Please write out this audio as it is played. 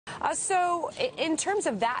In terms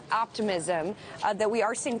of that optimism that we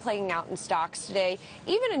are seeing playing out in stocks today,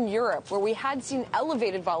 even in Europe, where we had seen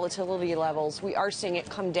elevated volatility levels, we are seeing it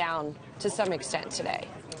come down to some extent today.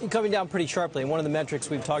 Coming down pretty sharply. And one of the metrics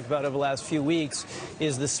we've talked about over the last few weeks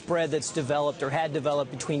is the spread that's developed or had developed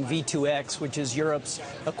between V2X, which is Europe's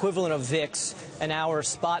equivalent of VIX, and our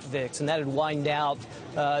spot VIX. And that had widened out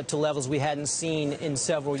to levels we hadn't seen in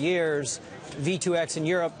several years. V2X in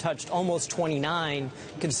Europe touched almost 29.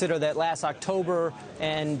 Consider that last October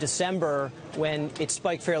and December, when it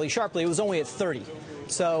spiked fairly sharply, it was only at 30.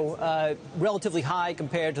 So relatively high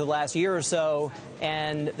compared to the last year or so,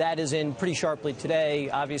 and that is in pretty sharply today,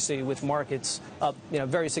 obviously, with markets up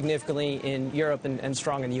very significantly in Europe and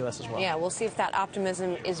strong in the U.S. as well. Yeah, we'll see if that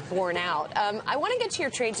optimism is borne out. I want to get to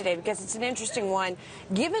your trade today because it's an interesting one.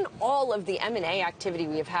 Given all of the M&A activity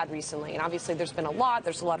we have had recently, and obviously there's a lot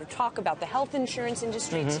of talk about the health insurance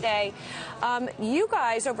industry today, you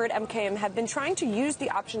guys over at MKM have been trying to use the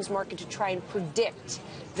options market to try and predict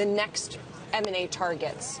the next M&A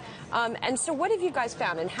targets. And so what have you guys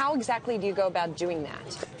found, and how exactly do you go about doing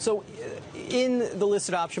that? So in the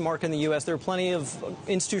listed option market in the U.S., there are plenty of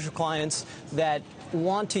institutional clients that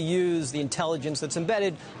want to use the intelligence that's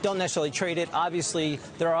embedded, don't necessarily trade it. Obviously,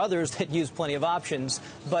 there are others that use plenty of options,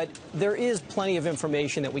 but there is plenty of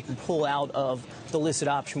information that we can pull out of the listed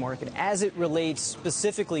option market. As it relates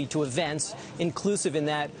specifically to events, inclusive in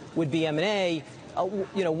that would be M&A,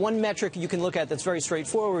 one metric you can look at that's very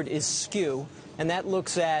straightforward is skew, and that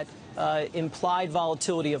looks at implied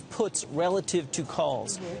volatility of puts relative to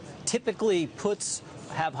calls. Typically, puts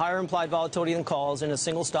have higher implied volatility than calls in a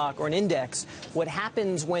single stock or an index. What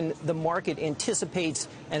happens when the market anticipates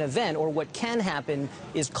an event, or what can happen,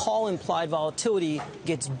 is call implied volatility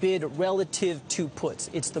gets bid relative to puts.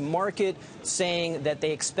 It's the market saying that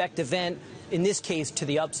they expect event, in this case, to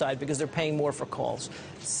the upside because they're paying more for calls.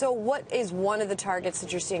 So what is one of the targets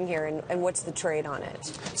that you're seeing here, and what's the trade on it?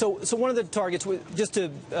 So one of the targets, just to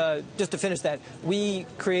finish that, we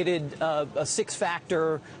created a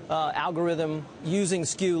 6-factor algorithm using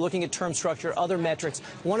skew, looking at term structure, other metrics.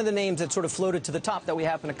 One of the names that sort of floated to the top that we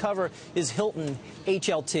happen to cover is Hilton,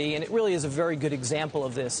 HLT, and it really is a very good example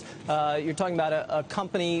of this. You're talking about a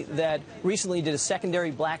company that recently did a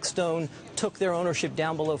secondary. Blackstone took their ownership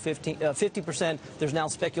down below 50%. There's now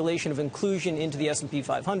speculation of inclusion into the S&P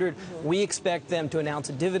 500. We expect them to announce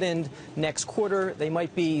a dividend next quarter. They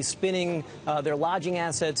might be spinning their lodging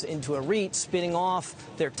assets into a REIT, spinning off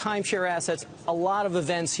their timeshare assets. A lot of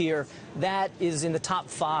events here. That is in the top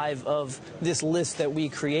 5 of this list that we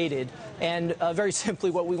created. And very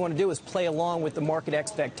simply, what we want to do is play along with the market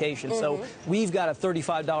expectations. So we've got a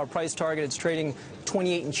 $35 price target. It's trading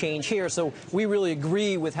 28 and change here. So we really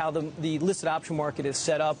agree with how the listed option market is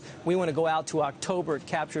set up. We want to go out to October. It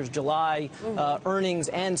captures July earnings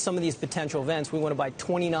and some of these potential events. We want to buy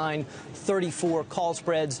 29.34 call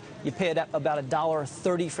spreads. You pay about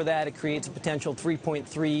 $1.30 for that. It creates a potential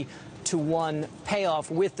 3.3 to 1 payoff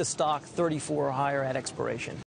with the stock 34 or higher at expiration.